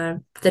life,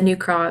 the new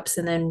crops,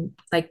 and then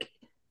like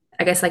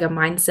I guess like a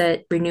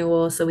mindset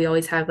renewal. So we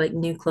always have like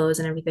new clothes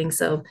and everything.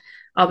 So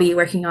I'll be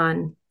working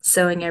on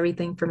sewing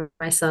everything for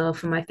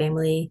myself and my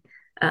family.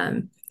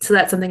 So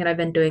that's something that I've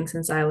been doing so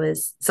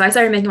I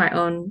started making my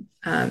own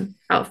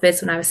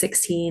outfits when I was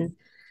 16.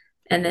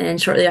 And then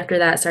shortly after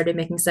that, started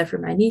making stuff for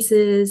my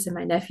nieces and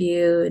my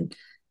nephew, and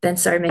then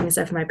started making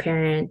stuff for my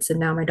parents and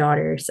now my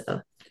daughter.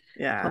 So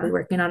I'll be Yeah.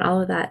 working on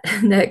all of that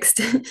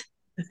next.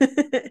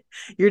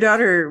 Your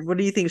daughter, what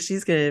do you think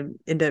she's going to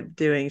end up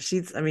doing?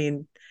 I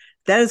mean,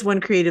 that is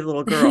one creative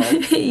little girl.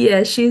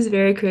 Yeah, she's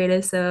very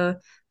creative. So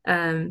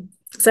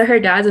her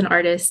dad's an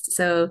artist.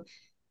 So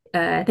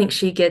I think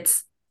she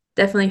gets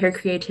definitely her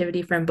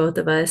creativity from both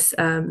of us.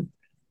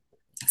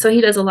 So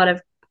he does a lot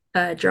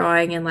of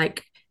drawing and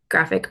like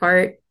graphic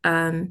art.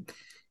 And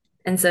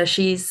so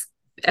she's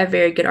a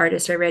very good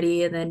artist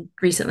already. And then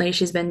recently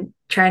she's been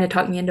trying to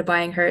talk me into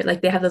buying her,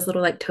 like they have those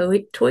little like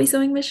toy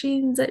sewing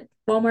machines at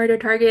Walmart or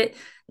Target.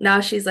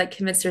 Now she's like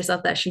convinced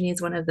herself that she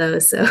needs one of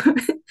those. So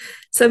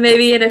so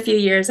maybe in a few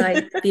years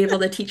I'd be able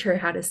to teach her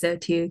how to sew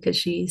too, because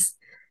she's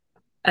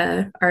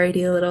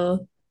already a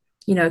little,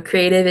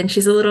 creative, and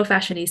she's a little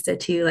fashionista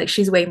too. Like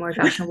she's way more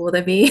fashionable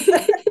than me.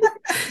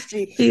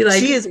 she She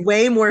she like is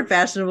way more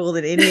fashionable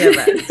than any of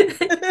us.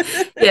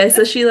 yeah,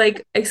 so she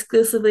like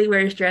exclusively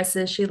wears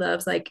dresses. She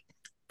loves like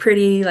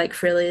pretty, like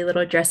frilly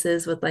little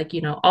dresses with like,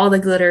 all the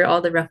glitter,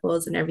 all the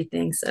ruffles and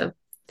everything. So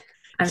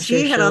I'm sure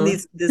She had on she'll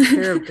this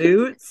pair of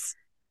boots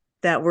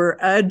that were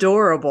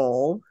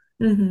adorable.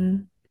 hmm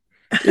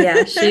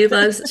Yeah, she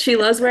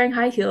loves wearing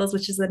high heels,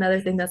 which is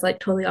another thing that's like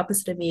totally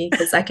opposite of me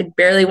because I could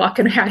barely walk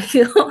in high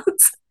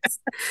heels.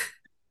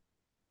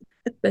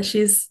 But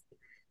she's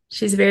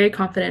very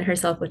confident in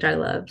herself, which I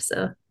love.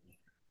 So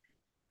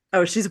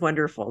Oh, she's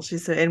wonderful.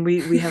 And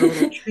we have a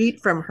little treat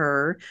from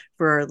her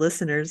for our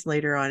listeners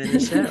later on in the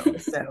show.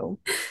 So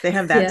they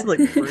have that to Yeah.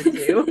 look forward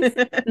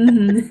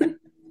to.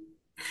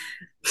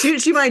 Hmm.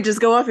 She might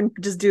just go off and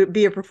just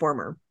be a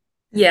performer.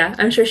 Yeah,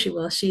 I'm sure she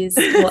will. She's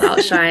will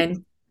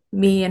outshine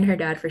me and her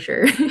dad for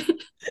sure.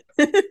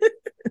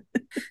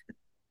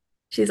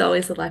 She's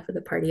always the life of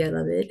the party. I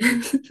love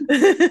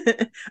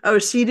it. Oh,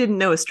 she didn't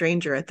know a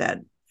stranger at that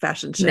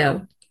fashion show.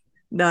 No,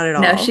 Not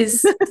at no, all.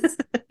 she's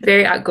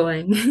very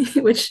outgoing,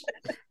 which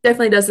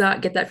definitely does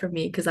not get that from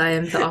me because I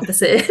am the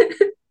opposite.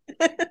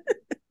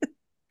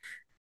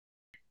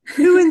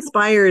 Who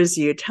inspires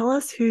you? Tell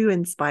us who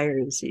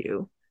inspires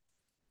you.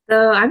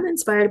 So I'm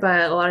inspired by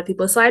a lot of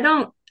people. So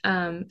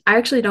I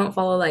actually don't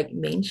follow like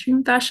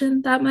mainstream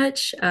fashion that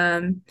much.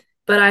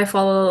 But I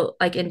follow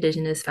like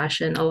indigenous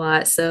fashion a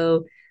lot.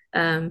 So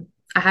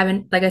I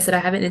haven't, like I said, I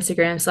have an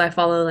Instagram. So I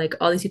follow like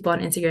all these people on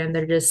Instagram.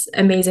 They're just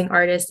amazing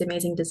artists,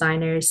 amazing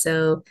designers.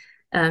 So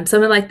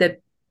some of like the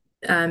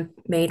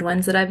main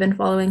ones that I've been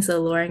following.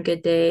 So Lauren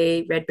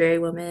Goodday, Red Berry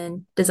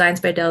Woman,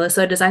 Designs by Della.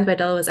 So Designs by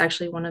Della was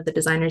actually one of the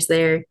designers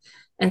there.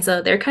 And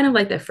so they're kind of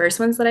like the first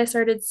ones that I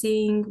started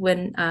seeing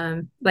when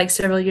like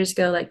several years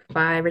ago, like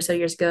 5 or so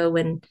years ago,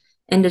 when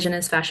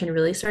Indigenous fashion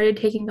really started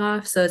taking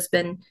off. So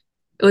it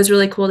was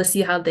really cool to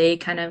see how they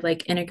kind of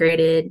like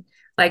integrated,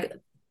 like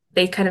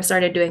they kind of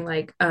started doing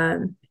like I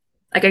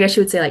guess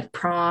you would say like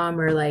prom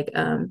or like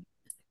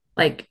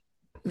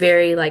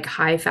very like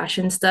high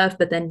fashion stuff,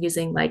 but then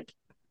using like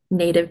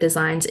native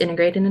designs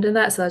integrated into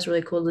that. So that's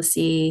really cool to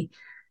see.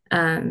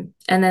 And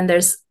then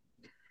there's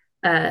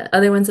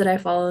other ones that I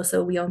follow.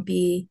 So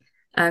Weompi,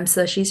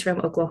 so she's from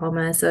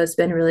Oklahoma. So it's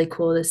been really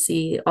cool to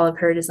see all of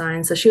her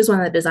designs. So she was one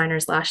of the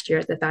designers last year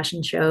at the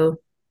fashion show.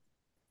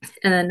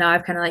 And then now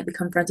I've kind of like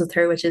become friends with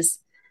her, which is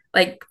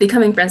like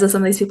becoming friends with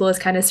some of these people is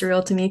kind of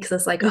surreal to me because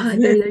it's like, oh,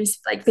 they're these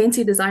like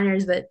fancy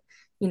designers, but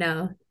you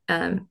know,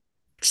 um,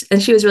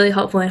 and she was really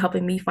helpful in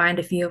helping me find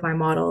a few of my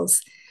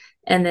models.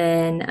 And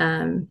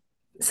then,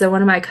 so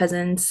one of my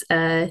cousins,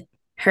 her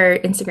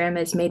Instagram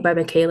is made by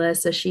Michaela.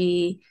 So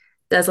she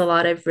does a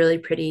lot of really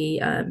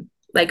pretty,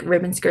 like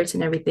ribbon skirts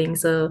and everything.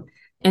 So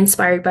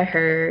inspired by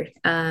her.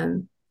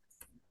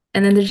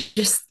 And then there's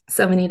just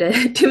so many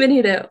to too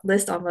many to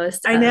list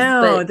almost. I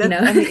know. But you That's,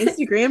 know, I mean,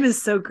 Instagram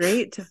is so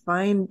great to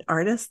find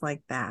artists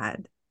like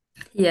that.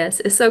 yes,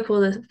 it's so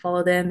cool to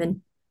follow them,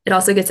 and it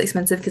also gets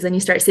expensive because then you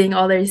start seeing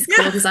all these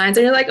cool Yeah. designs,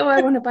 and you're like, oh,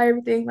 I want to buy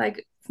everything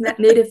like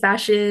native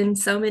fashion.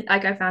 So many,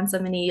 like I found so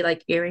many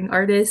like earring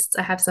artists.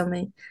 I have so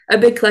many a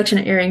big collection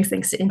of earrings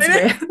thanks to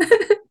Instagram.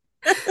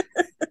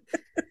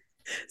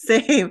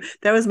 Same.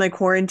 That was my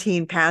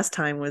quarantine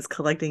pastime was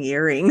collecting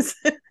earrings.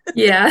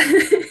 Yeah.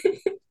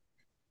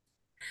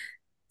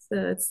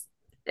 So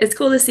it's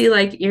cool to see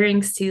like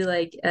earrings too.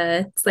 Like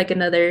it's like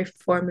another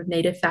form of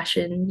native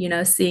fashion. You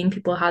know, seeing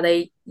people how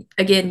they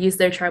again use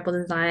their tribal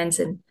designs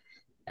and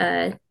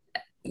uh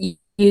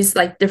use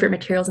like different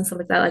materials and stuff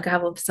like that. Like I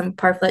have some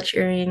parfleche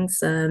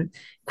earrings,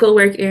 quill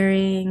work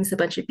earrings, a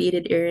bunch of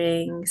beaded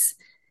earrings,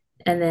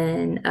 and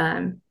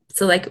then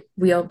so like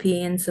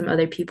WLP and some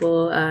other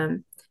people,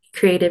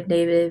 Creative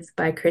Native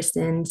by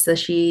Kristen. So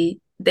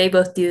they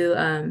both do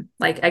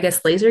like I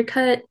guess laser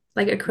cut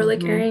like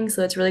acrylic Hmm. earrings.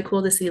 So it's really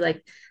cool to see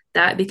like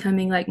that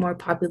becoming like more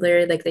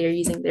popular. Like they are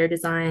using their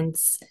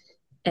designs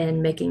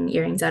and making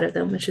earrings out of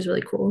them, which is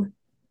really cool.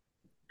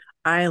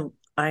 I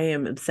I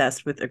am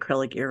obsessed with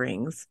acrylic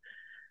earrings.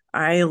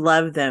 I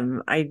love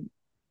them. I'm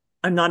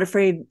not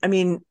afraid. I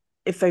mean,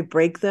 if I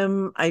break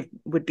them, I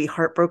would be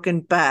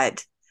heartbroken,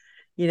 but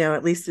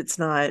at least it's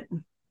not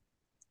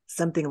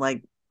something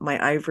like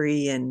my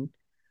ivory and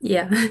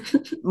Yeah.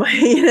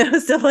 my,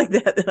 stuff like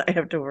that that I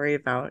have to worry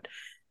about.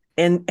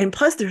 And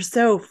plus they're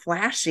so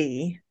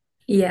flashy.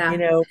 Yeah.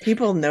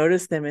 People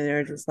notice them and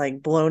they're just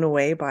like blown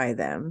away by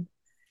them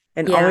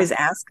and Yeah. always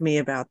ask me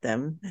about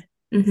them.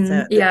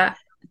 So Yeah.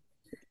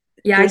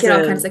 Yeah, I there's get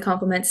all a kinds of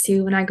compliments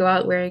too when I go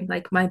out wearing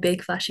like my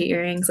big flashy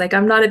earrings. Like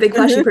I'm not a big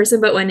flashy person,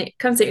 but when it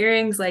comes to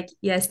earrings, like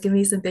yes, give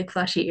me some big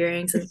flashy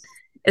earrings. And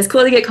it's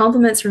cool to get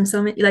compliments from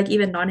so many like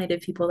even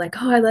non-native people like,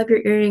 "Oh, I love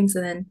your earrings."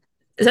 And then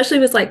especially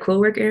with like quill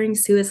work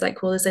earrings too, it's like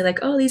cool to say like,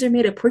 "Oh, these are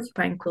made of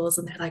porcupine quills."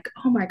 And they're like,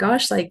 "Oh my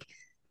gosh, like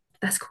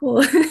that's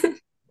cool."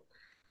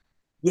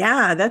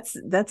 yeah, that's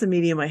a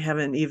medium I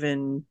haven't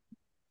even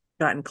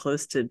gotten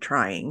close to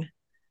trying.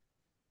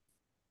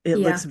 It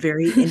looks Yeah.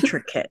 very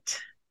intricate.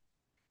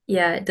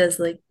 Yeah, it does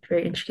look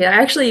very intricate.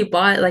 I actually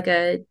bought like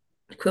a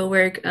quill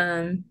work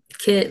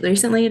kit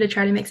recently to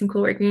try to make some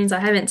quill work greens. I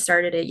haven't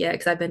started it yet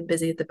because I've been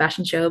busy at the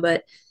fashion show,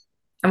 but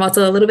I'm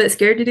also a little bit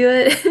scared to do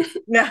it.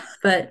 Yeah.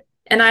 But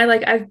and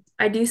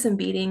I do some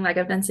beading, like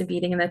I've done some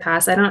beading in the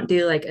past. I don't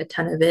do like a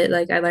ton of it.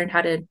 Like I learned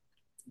how to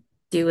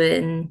do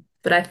it and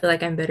but I feel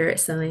like I'm better at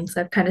sewing,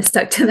 so I've kind of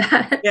stuck to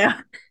that.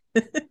 Yeah.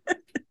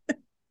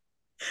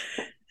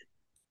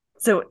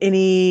 So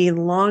any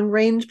long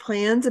range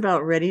plans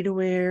about ready to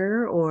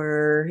wear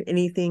or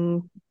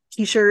anything,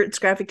 t-shirts,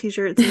 graphic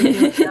t-shirts,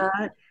 anything like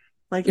that?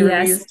 Like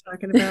everybody Yes. was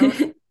talking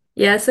about?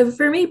 Yeah, so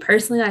for me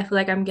personally, I feel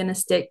like I'm gonna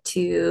stick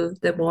to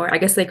the more, I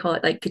guess they call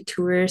it like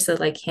couture, so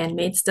like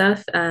handmade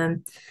stuff.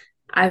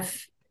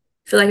 I've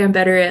feel like I'm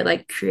better at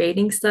like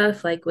creating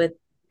stuff like with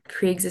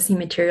pre-existing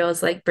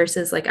materials, like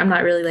versus like I'm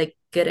not really like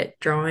good at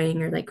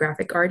drawing or like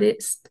graphic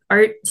artist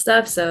art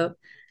stuff. So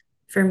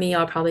for me,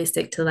 I'll probably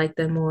stick to like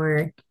the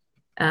more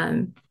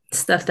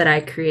stuff that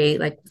I create,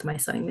 like with my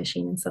sewing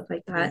machine and stuff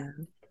like that.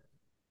 Yeah.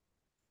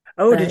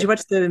 Oh, did you But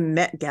watch the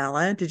Met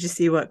Gala? Did you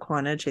see what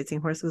Quanah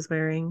Chasing Horse was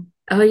wearing?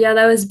 oh yeah,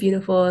 that was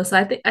beautiful. So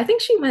I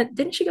think she went,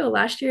 didn't she go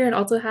last year and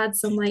also had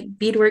some like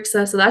beadwork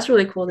stuff? So that's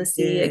really cool to She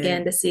see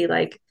again, did. to see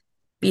like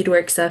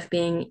beadwork stuff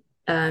being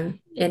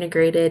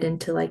integrated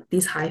into like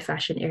these high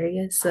fashion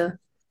areas. So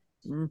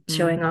Mm-hmm.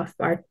 showing off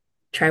our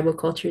tribal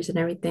cultures and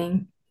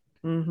everything.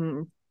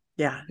 Mm-hmm.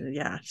 Yeah,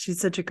 yeah.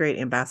 She's such a great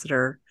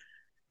ambassador.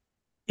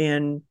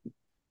 And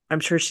I'm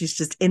sure she's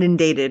just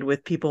inundated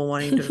with people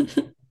wanting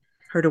to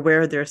her to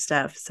wear their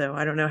stuff. So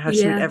I don't know how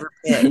she would Yeah. ever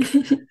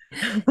pick.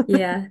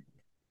 Yeah.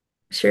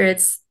 Sure,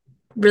 it's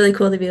really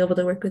cool to be able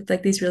to work with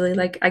like these really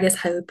like I guess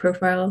highly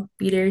profile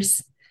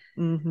beaters.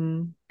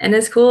 Mm-hmm. And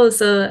it's cool.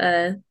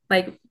 So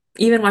like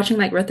even watching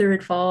like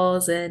Rutherford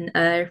Falls and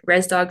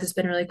Res Dogs has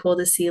been really cool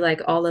to see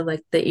like all of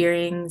like the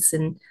earrings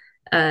and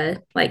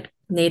like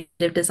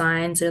native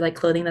designs or like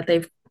clothing that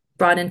they've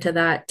brought into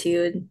that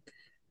too. And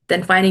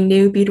then finding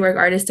new beadwork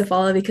artists to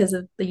follow because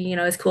of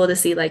it's cool to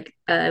see like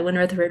when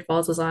Rutherford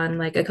Falls was on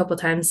like a couple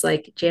times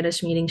like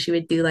Janice meeting she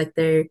would do like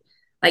their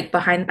like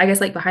behind I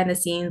guess like behind the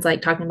scenes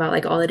like talking about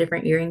like all the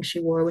different earrings she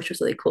wore, which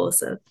was really cool.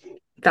 So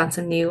found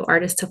some new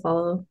artists to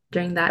follow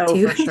during that Oh,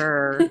 too. for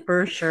sure.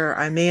 For sure.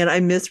 I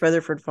miss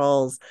Rutherford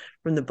Falls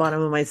from the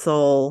bottom of my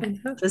soul. I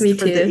know, Just me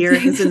for the too.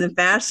 earrings and the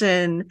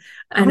fashion.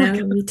 I Oh my know,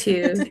 God. me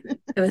too.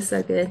 It was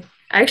so good.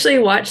 I actually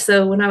watched,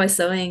 so when I was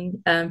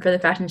sewing for the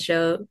fashion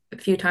show, a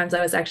few times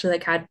I was actually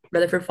like had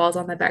Rutherford Falls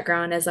on my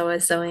background as I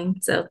was sewing.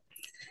 So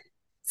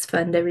it's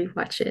fun to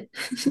rewatch it.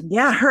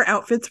 Yeah, her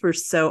outfits were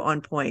so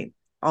on point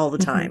all the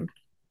hmm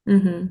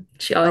time.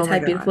 She always Oh my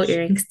had beautiful gosh.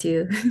 earrings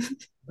too.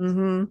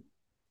 Mm-hmm.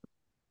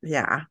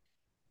 Yeah.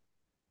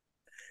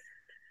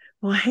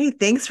 Well, hey,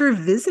 thanks for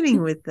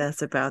visiting with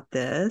us about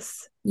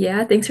this.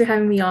 Yeah, thanks for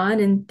having me on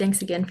and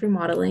thanks again for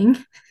modeling.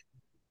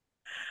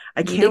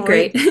 I You can't did wait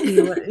great. to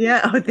see what,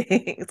 yeah, oh,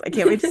 thanks. I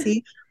can't wait to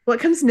see what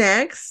comes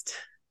next.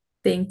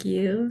 Thank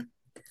you.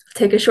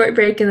 Take a short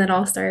break and then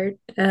I'll start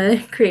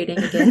creating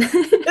again.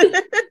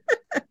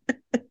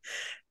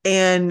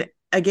 And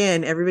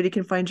again, everybody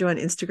can find you on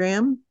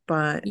Instagram,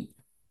 but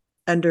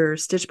under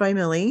Stitch by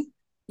Millie.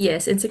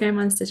 Yes, Instagram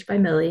on Stitch by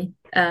Millie.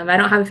 I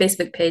don't have a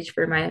Facebook page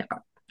for my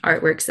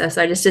artwork stuff,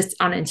 so I just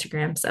on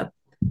Instagram. So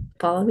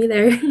follow me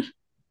there.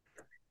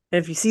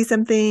 And if you see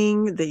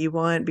something that you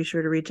want, be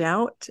sure to reach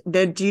out.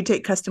 Do you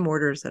take custom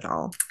orders at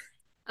all?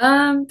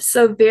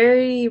 So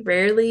very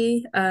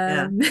rarely.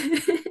 Yeah.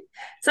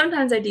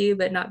 Sometimes I do,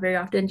 but not very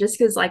often, just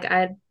because like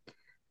I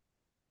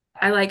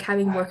like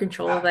having more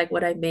control of like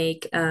what I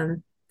make.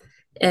 And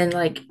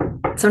like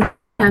sometimes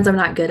I'm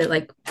not good at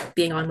like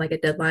being on like a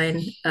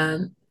deadline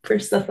for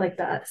stuff like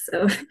that.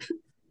 So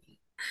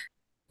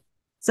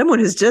Someone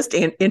has just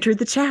entered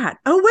the chat.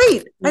 Oh,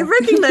 wait, I yeah.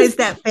 recognize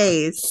that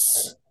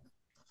face.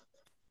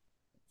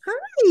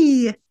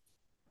 Hi.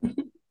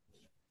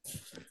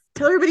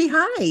 Tell everybody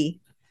hi.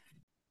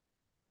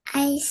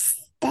 I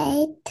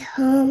stayed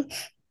home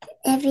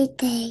every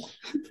day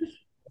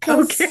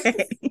because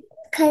Okay.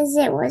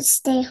 it was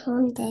stay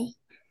home day.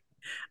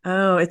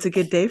 Oh, it's a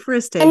good day for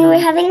a stay And we're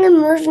home. having a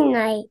movie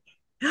night.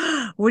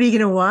 What are you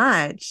going to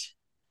watch?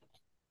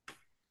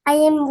 I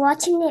am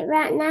watching it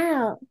right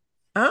now.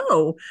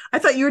 Oh, I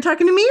thought you were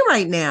talking to me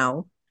right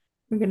now.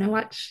 We're gonna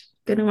watch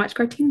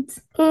cartoons.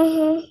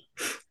 Mm-hmm.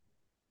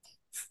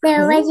 So what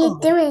are you Cool.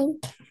 doing?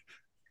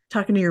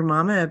 Talking to your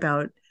mama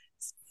about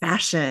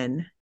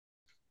fashion.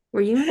 Were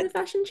you in the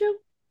fashion show?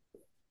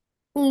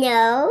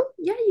 No.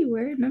 Yeah, you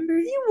were. Remember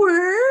You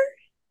were?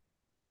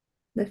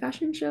 the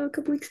fashion show a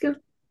couple weeks ago?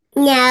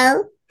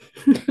 No.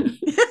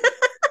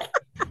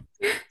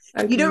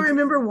 You don't Okay.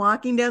 remember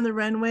walking down the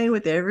runway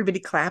with everybody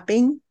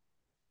clapping?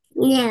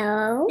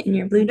 No. In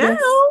your blue No.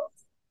 dress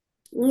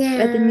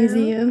at the No.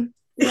 museum.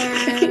 No.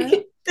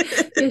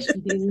 Yes,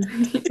 you do.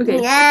 Okay.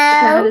 Can I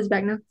have No. this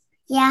back now?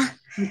 Yeah.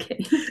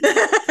 Okay.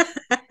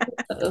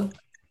 Uh-oh.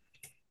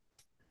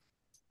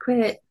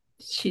 Quit.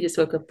 She just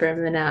woke up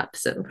from a nap,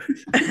 so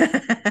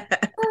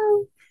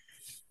Oh.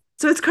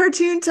 So it's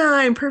cartoon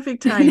time.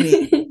 Perfect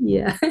timing.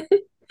 yeah.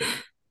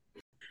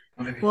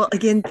 Well,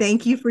 again,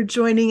 thank you for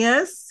joining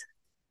us.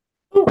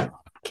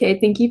 Okay,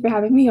 thank you for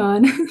having me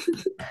on.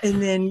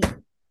 And then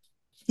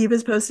keep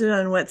us posted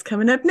on what's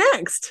coming up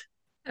next.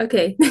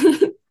 Okay.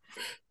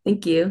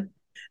 Thank you.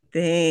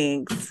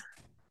 Thanks.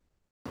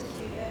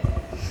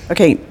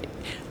 Okay,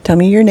 tell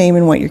me your name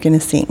and what you're going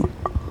to sing.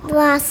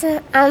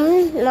 Blossom. My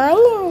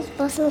name is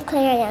Blossom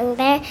Claire Young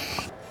Bear.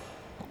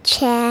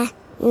 Che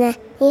na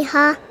ni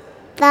ha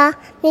da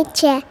ni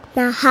che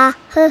na ha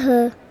hu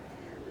hu.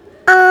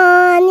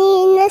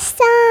 Ani na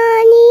sa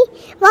ni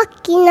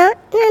waki na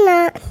na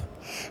na.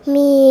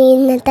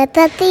 Mean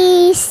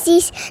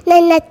ततीसीस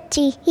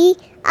ननची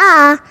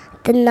आ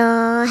तना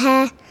है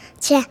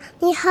चे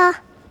निहा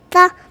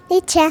ta ni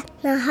che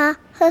na ha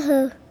hoo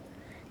hoo.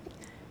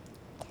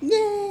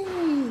 Yay!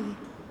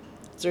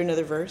 Is there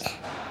another verse?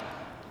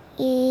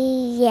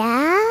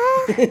 Yeah.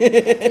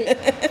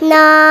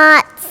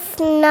 Not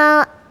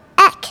no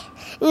ek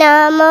no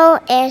mo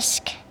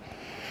isk.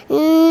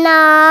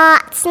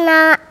 Not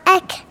no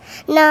ek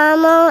no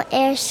mo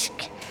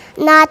isk.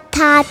 Not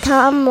ta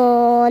ta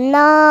mo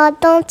no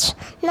don't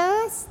no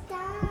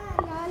sta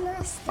no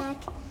stack.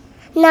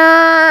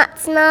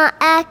 Not no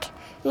ek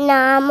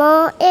no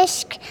mo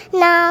isk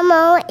no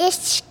mo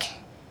isk.